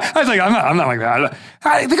walking? Yeah. I was like, I'm not like that.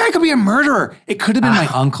 The guy could be a murderer. It could have been my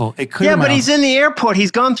uncle. It could. Yeah, but he's in the airport. He's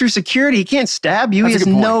gone through security. He can't stab you. He has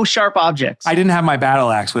no sharp objects. I didn't have my battle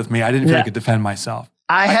axe with me. I didn't feel I could defend myself.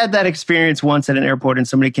 I had that experience once at an airport, and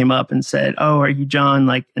somebody came up and said, oh, are you John?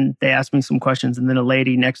 Like, and they asked me some questions, and then a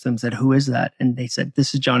lady next to them said, who is that? And they said,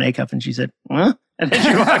 this is John Acuff. And she said, huh? And then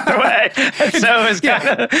she walked away. And so it was kind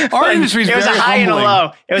of, our industry is very humbling. High and a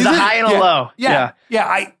low. It was a high and a low.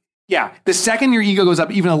 Yeah. The second your ego goes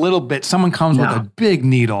up even a little bit, someone comes with a big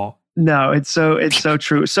needle. No, it's so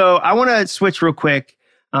true. So I want to switch real quick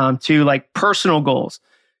to like personal goals.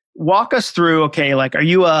 Walk us through, okay, like, are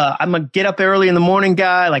you I'm a get up early in the morning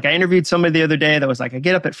guy? Like, I interviewed somebody the other day that was like, I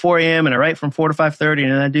get up at 4 a.m. and I write from 4 to 5:30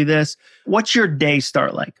 and then I do this. What's your day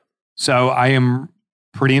start like? So I am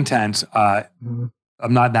pretty intense. I'm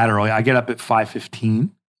not that early. I get up at 5:15.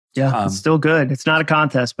 Yeah, it's still good. It's not a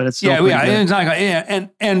contest, but it's still good. It's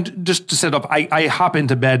not, and just to set up, I hop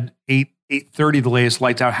into bed 8:30. The latest,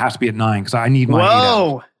 lights out has to be at 9 because I need my 8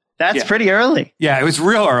 hours. That's pretty early. Yeah, it was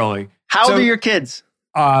real early. How old are your kids?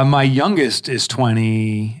 My youngest is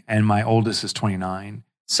 20 and my oldest is 29.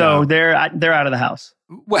 So they're out of the house.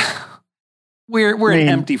 Well, we're an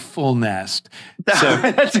empty full nest. So,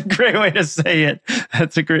 that's a great way to say it.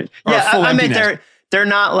 That's a great. Yeah, I mean they're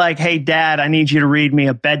not like, hey, Dad, I need you to read me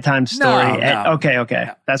a bedtime story. No. Okay.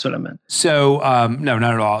 No. That's what I meant. So no,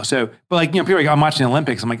 not at all. So, but like, people are like, I'm watching the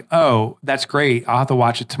Olympics. I'm like, oh, that's great. I'll have to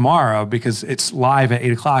watch it tomorrow because it's live at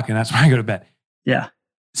 8:00 and that's when I go to bed. Yeah.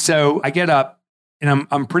 So I get up. And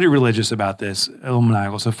I'm pretty religious about this, a little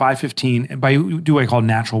maniacal. So 5:15, by do what I call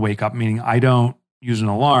natural wake up, meaning I don't use an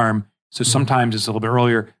alarm. So sometimes it's a little bit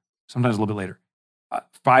earlier, sometimes a little bit later.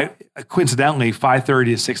 Coincidentally, 5:30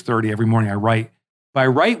 to 6:30 every morning I write. But I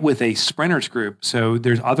write with a sprinters group. So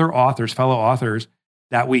there's other authors, fellow authors,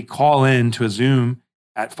 that we call in to a Zoom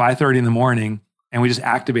at 5:30 in the morning and we just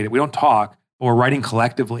activate it. We don't talk, but we're writing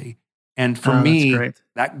collectively. And for me,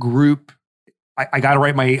 that group, I got to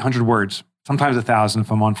write my 800 words. Sometimes 1,000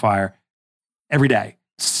 if I'm on fire every day.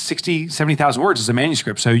 60, 70,000 words is a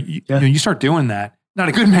manuscript. So you start doing that. Not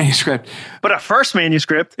a good manuscript, but a first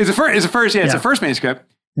manuscript. It's a first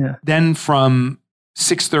manuscript. Yeah. Then from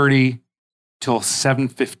 6:30 till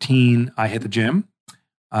 7:15, I hit the gym,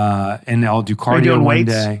 and I'll do cardio one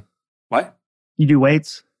day. What? You do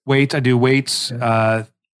weights? Weights. I do weights.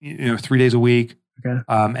 3 days a week. Okay.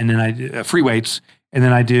 And then I do free weights, and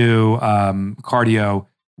then I do cardio.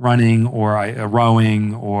 Running or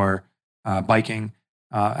rowing or biking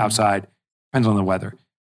outside. Depends on the weather.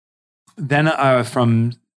 Then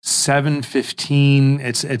from 7:15,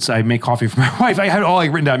 it's I make coffee for my wife. I had it all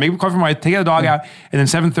written down. Make coffee for my wife, take the dog out. And then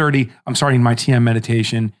 7:30, I'm starting my TM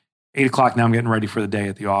meditation. 8:00 now I'm getting ready for the day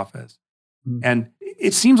at the office. And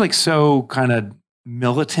it seems like so kind of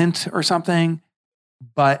militant or something,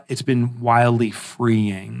 but it's been wildly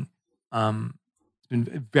freeing. It's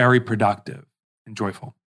been very productive and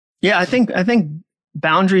joyful. Yeah, I think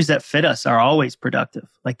boundaries that fit us are always productive.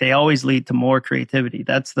 Like they always lead to more creativity.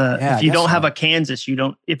 That's if you don't have a canvas, you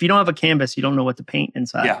don't know what to paint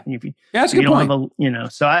inside. Yeah. And if you that's a good point.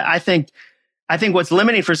 So I think I think what's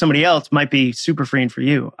limiting for somebody else might be super freeing for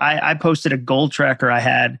you. I posted a goal tracker I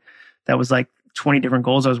had that was like 20 different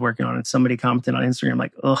goals I was working on, and somebody commented on Instagram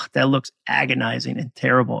like, ugh, that looks agonizing and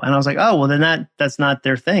terrible. And I was like, oh, well, then that's not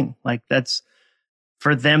their thing. Like, that's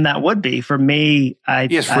for them, that would be. For me, I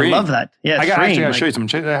love that. Yeah, it's freeing. I'll show you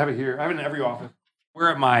something. I have it here. I have it in every office. We're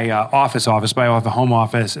at my office, but I have a home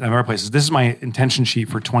office and other places. This is my intention sheet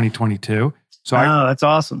for 2022. So that's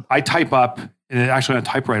awesome. I type up, actually on a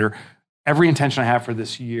typewriter, every intention I have for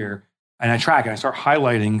this year, and I track it. I start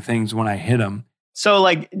highlighting things when I hit them. So,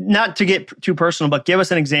 like, not to get too personal, but give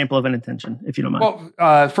us an example of an intention, if you don't mind.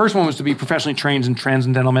 Well, first one was to be professionally trained in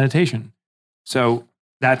transcendental meditation. So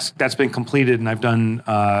that's been completed, and I've done.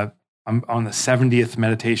 I'm on the 70th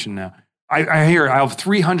meditation now. I have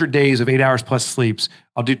 300 days of 8 hours plus sleeps.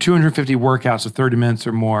 I'll do 250 workouts of 30 minutes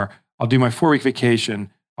or more. I'll do my 4-week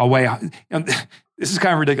vacation. I'll weigh. This is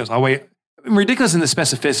kind of ridiculous. Ridiculous in the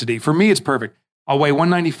specificity. For me, it's perfect. I'll weigh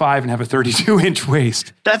 195 and have a 32-inch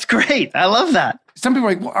waist. That's great. I love that. Some people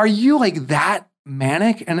are like, well, are you like that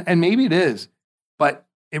manic? And maybe it is, but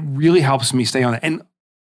it really helps me stay on it. And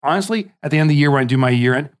honestly, at the end of the year, when I do my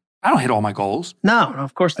year end, I don't hit all my goals. No,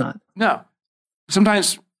 of course not. No.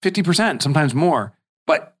 Sometimes 50%, sometimes more.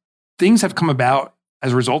 But things have come about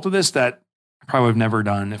as a result of this that I probably would have never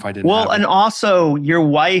done if I didn't. Well, and also your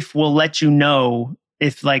wife will let you know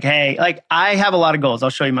if like, hey, like I have a lot of goals. I'll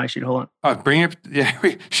show you my sheet. Hold on. Oh, bring it. Yeah,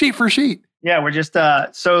 sheet for sheet. Yeah, we're just,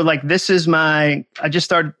 so like this is I just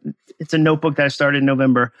started, it's a notebook that I started in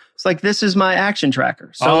November. It's like, this is my action tracker.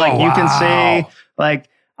 So you can say like,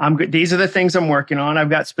 these are the things I'm working on. I've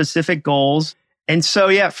got specific goals. And so,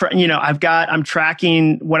 yeah, I'm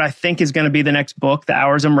tracking what I think is going to be the next book, the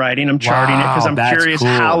hours I'm writing. I'm charting it because I'm curious, cool.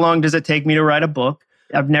 How long does it take me to write a book?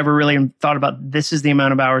 I've never really thought about this is the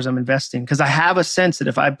amount of hours I'm investing because I have a sense that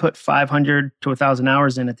if I put 500 to 1,000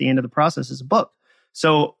 hours in at the end of the process, it's a book.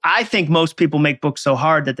 So I think most people make books so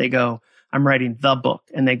hard that they go, I'm writing the book.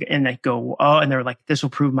 And they go, oh, and they're like, this will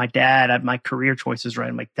prove my dad, my career choices right.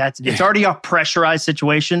 I'm like, it's already a pressurized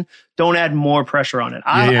situation. Don't add more pressure on it.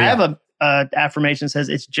 I have a affirmation that says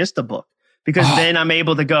it's just a book because then I'm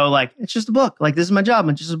able to go like, it's just a book. Like this is my job.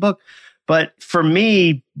 It's just a book. But for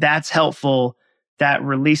me, that's helpful. That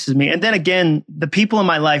releases me. And then again, the people in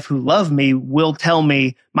my life who love me will tell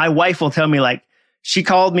me, my wife will tell me like, she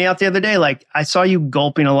called me out the other day, like, I saw you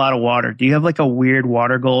gulping a lot of water. Do you have like a weird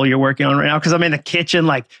water goal you're working on right now? Because I'm in the kitchen,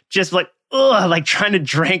 like, just like, like trying to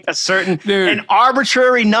drink a certain, an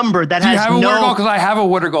arbitrary number that has no... Do you have a water goal? Because I have a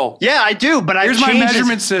water goal. Yeah, I do, but Here's my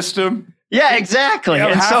measurement system. Yeah, exactly.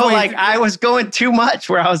 And so like, I was going too much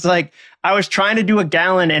where I was like, I was trying to do a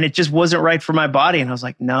gallon and it just wasn't right for my body. And I was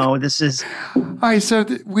like, no, this is... All right, so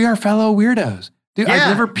we are fellow weirdos. Dude, I've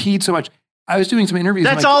never peed so much. I was doing some interviews.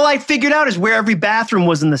 That's all I figured out is where every bathroom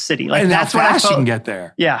was in the city. Like and that's how fast you can get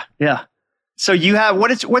there. Yeah, yeah. So you have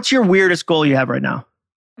what's your weirdest goal you have right now?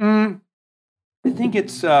 I think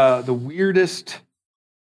it's the weirdest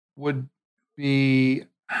would be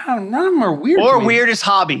none of them are weird. Or weirdest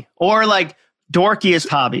hobby, or like dorkiest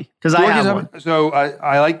hobby because I have one. So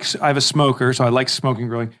I have a smoker, so I like smoking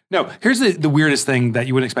grilling. No, here's the weirdest thing that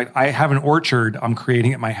you wouldn't expect. I have an orchard I'm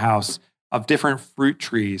creating at my house of different fruit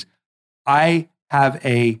trees. I have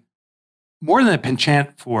more than a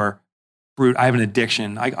penchant for fruit. I have an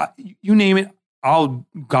addiction. You name it, I'll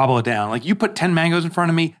gobble it down. Like you put 10 mangoes in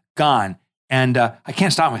front of me, gone. And I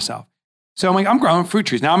can't stop myself. So I'm like, I'm growing fruit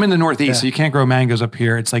trees. Now I'm in the Northeast, so you can't grow mangoes up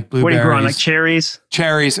here. It's like blueberries. What are you growing, like cherries?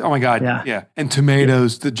 Cherries. Oh my God. Yeah. And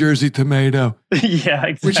tomatoes, the Jersey tomato. Yeah,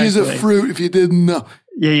 exactly. Which is a fruit if you didn't know.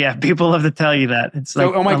 Yeah. People love to tell you that. It's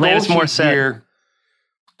like, so, my goal more here,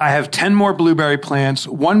 I have 10 more blueberry plants,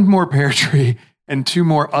 1 more pear tree, and 2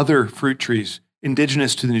 more other fruit trees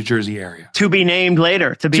indigenous to the New Jersey area. To be named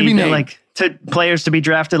later. To be named. Like to players to be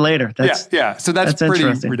drafted later. Yeah. So that's pretty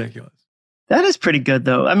ridiculous. That is pretty good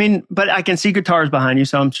though. I mean, but I can see guitars behind you,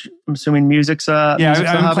 so I'm assuming music's I've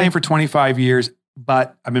been playing for 25 years,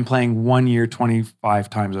 but I've been playing 1 year 25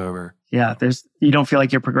 times over. Yeah, you don't feel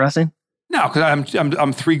like you're progressing? No, because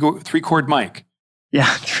I'm three chord mic. Yeah,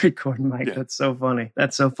 3-chord mic. Yeah. That's so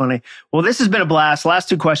funny. Well, this has been a blast. Last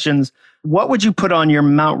 2 questions. What would you put on your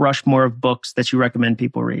Mount Rushmore of books that you recommend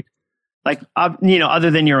people read? Like, other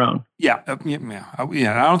than your own. Yeah. I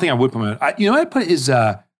don't think I would put what I'd put is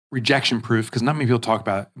Rejection Proof, because not many people talk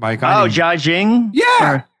about it. By a guy named Jia Jing?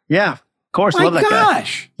 Yeah. Yeah. Of course. Love that guy.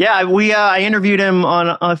 Yeah. I interviewed him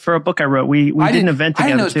for a book I wrote. We did an event together. I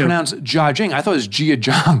didn't know it was pronounced Jia Jing. I thought it was Jia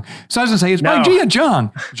Zhang. So I was going to say, it's by Jia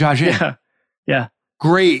Zhang. Jia Jing. Yeah.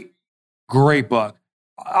 Great book.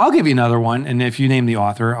 I'll give you another one. And if you name the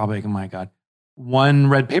author, I'll make him, my God. One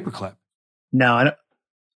Red Paperclip. No, I don't.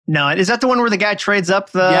 No, is that the one where the guy trades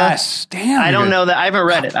up the? Yes, damn. I don't know that. I haven't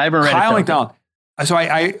read it. Kyle McDonald. So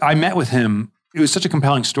I met with him. It was such a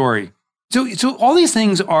compelling story. So all these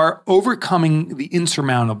things are overcoming the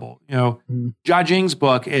insurmountable. Jia Jing's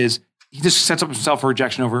book is, he just sets up himself for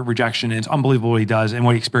rejection over rejection, and it's unbelievable what he does and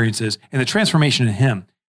what he experiences and the transformation in him.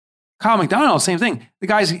 Kyle McDonald, same thing. The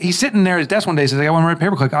guy's, he's sitting there at his desk one day, says, I want to write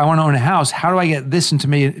pay-per-click. I want to own a house. How do I get this into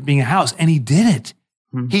being a house? And he did it.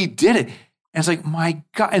 He did it. And it's like, my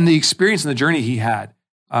God. And the experience and the journey he had,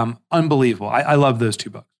 unbelievable. I love those two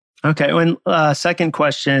books. Okay. And second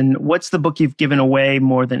question, what's the book you've given away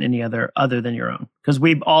more than any other than your own? Because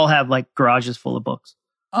we all have like garages full of books.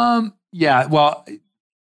 Yeah. Well,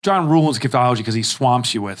 John Ruhlin's Giftology, because he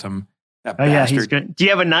swamps you with them. That bastard. Yeah, he's good. Do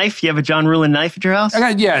you have a knife? You have a John Ruhlin knife at your house?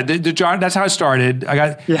 I got, the John, that's how I started.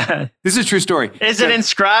 This is a true story. Is it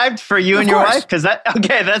inscribed for you and your wife? Because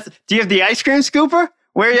do you have the ice cream scooper?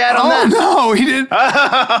 Where are you at on that? Oh, no, he didn't.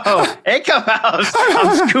 Oh, Acuff House.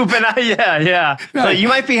 I'm scooping out. Yeah. No. So you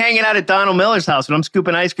might be hanging out at Donald Miller's house, but I'm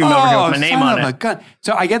scooping ice cream over here with my name on it. God.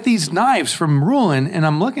 So I get these knives from Ruhlin, and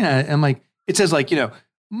I'm looking at it, and I'm like, it says like,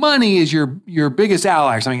 money is your biggest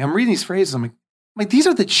ally or something. I'm reading these phrases. I'm like, these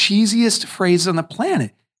are the cheesiest phrases on the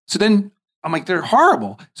planet. So then I'm like, they're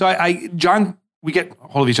horrible. So John, we get a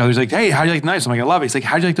hold of each other. He's like, hey, how do you like the knives? I'm like, I love it. He's like,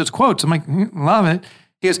 how do you like those quotes? I'm like, love it.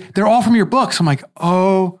 He goes, they're all from your books. I'm like,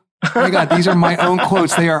 oh my God, these are my own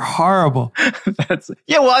quotes. They are horrible.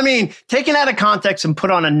 Well, I mean, taken out of context and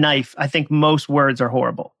put on a knife, I think most words are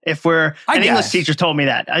horrible. English teacher told me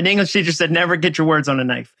that. An English teacher said, never get your words on a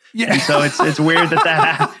knife. Yeah. And so it's weird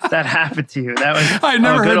that happened to you. I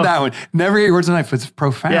never heard that one. Never get your words on a knife. It's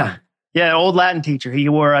profound. Yeah. An old Latin teacher. He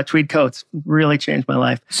wore tweed coats. Really changed my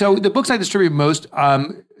life. So the books I distribute most,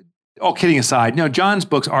 all kidding aside, John's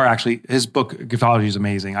books are actually, his book, Giftology, is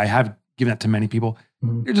amazing. I have given that to many people.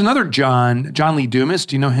 There's another John Lee Dumas.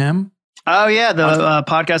 Do you know him? Oh, yeah. The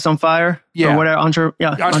podcast on fire. Yeah. Or whatever.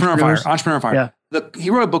 Entrepreneur on Fire. Yeah. He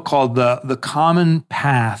wrote a book called The Common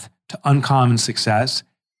Path to Uncommon Success.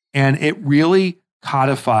 And it really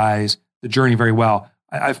codifies the journey very well.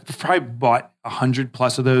 I've probably bought 100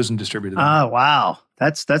 plus of those and distributed them. Oh, wow.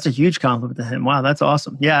 That's a huge compliment to him. Wow, that's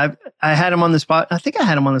awesome. Yeah, I had him on this I think I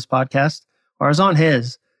had him on this podcast, or I was on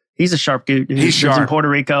his. He's a sharp dude. He's sharp. In Puerto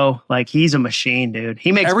Rico. Like, he's a machine, dude.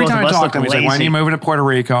 He makes every both time of I us talk look to him, he's lazy. like, why are you moving to Puerto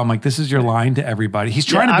Rico? I'm like, this is your line to everybody. He's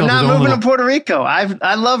trying to build I'm his not own moving to Puerto Rico.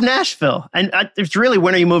 I love Nashville. And it's really,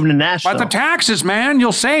 when are you moving to Nashville? But the taxes, man,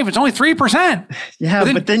 you'll save. It's only 3%.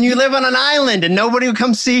 Yeah, but then you live on an island and nobody will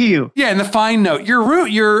come see you. Yeah, and the fine note,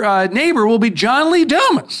 your neighbor will be John Lee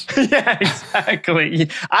Dumas. Yeah,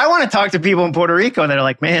 exactly. I want to talk to people in Puerto Rico that are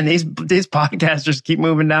like, man, these podcasters keep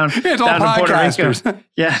moving down, it's all down to Puerto Rico.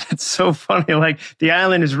 Yeah, it's so funny. Like, the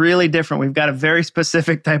island is really different. We've got a very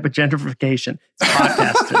specific type of gentrification. It's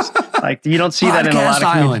podcasters. Like, you don't see that in a lot of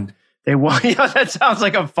island. They want. That sounds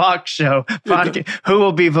like a Fox show. Who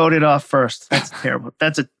will be voted off first? That's terrible.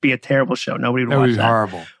 Be a terrible show. Nobody would watch that. That would be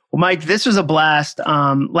horrible. Well, Mike, this was a blast.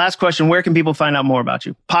 Last question. Where can people find out more about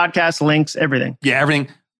you? Podcasts, links, everything. Yeah, everything.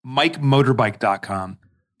 MikeMotorbike.com.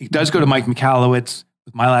 It does go to Mike Michalowicz.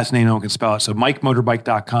 With my last name, no one can spell it. So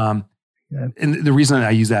MikeMotorbike.com. Yeah. And the reason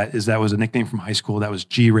I use that is that was a nickname from high school that was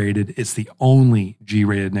G-rated. It's the only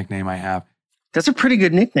G-rated nickname I have. That's a pretty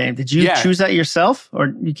good nickname. Did you choose that yourself?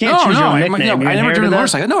 Or you can't choose your own nickname? I never driven a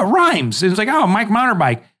motorcycle. No, it rhymes. It was like, Mike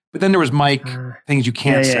Motorbike. But then there was Mike, things you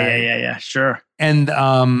can't say. Yeah, sure. And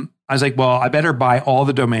I was like, well, I better buy all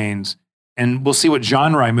the domains and we'll see what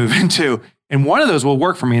genre I move into. And one of those will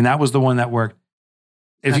work for me. And that was the one that worked.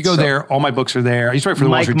 If you go there, all my books are there. I used to write for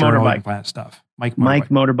the Wall Street Journal and Planet stuff.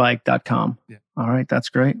 MikeMotorbike.com. Yeah. All right, that's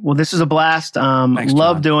great. Well, this is a blast. Thanks,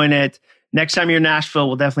 love John. doing it. Next time you're in Nashville,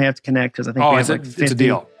 we'll definitely have to connect because I think we have like 50, it's a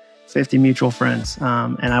deal. 50 mutual friends.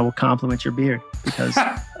 And I will compliment your beard because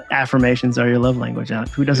affirmations are your love language.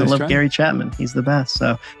 Who doesn't love Gary Chapman? He's the best.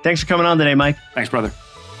 So thanks for coming on today, Mike. Thanks, brother.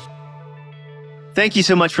 Thank you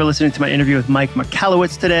so much for listening to my interview with Mike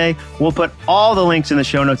Michalowicz today. We'll put all the links in the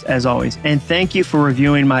show notes as always. And thank you for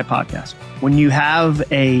reviewing my podcast. When you have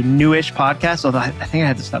a newish podcast, although I think I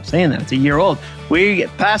had to stop saying that. It's a year old. We get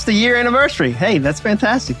past the year anniversary. Hey, that's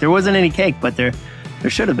fantastic. There wasn't any cake, but there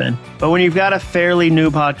should have been. But when you've got a fairly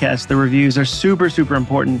new podcast, the reviews are super, super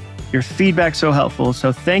important. Your feedback's so helpful.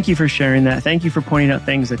 So thank you for sharing that. Thank you for pointing out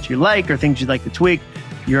things that you like or things you'd like to tweak.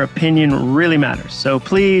 Your opinion really matters. So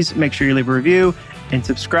please make sure you leave a review and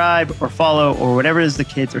subscribe or follow or whatever it is the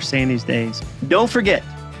kids are saying these days. Don't forget,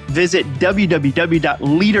 visit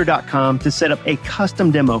www.leader.com to set up a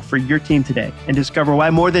custom demo for your team today and discover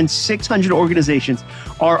why more than 600 organizations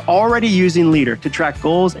are already using Leader to track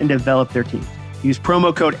goals and develop their teams. Use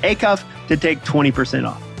promo code ACUF to take 20%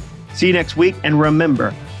 off. See you next week. And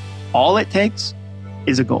remember, all it takes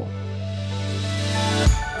is a goal.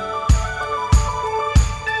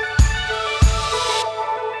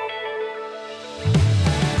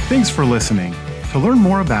 Thanks for listening. To learn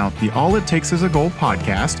more about the All It Takes Is a Goal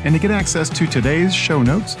podcast and to get access to today's show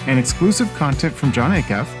notes and exclusive content from Jon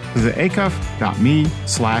Acuff, visit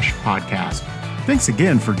acuff.me/podcast. Thanks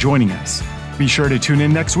again for joining us. Be sure to tune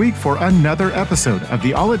in next week for another episode of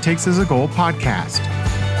the All It Takes Is a Goal podcast.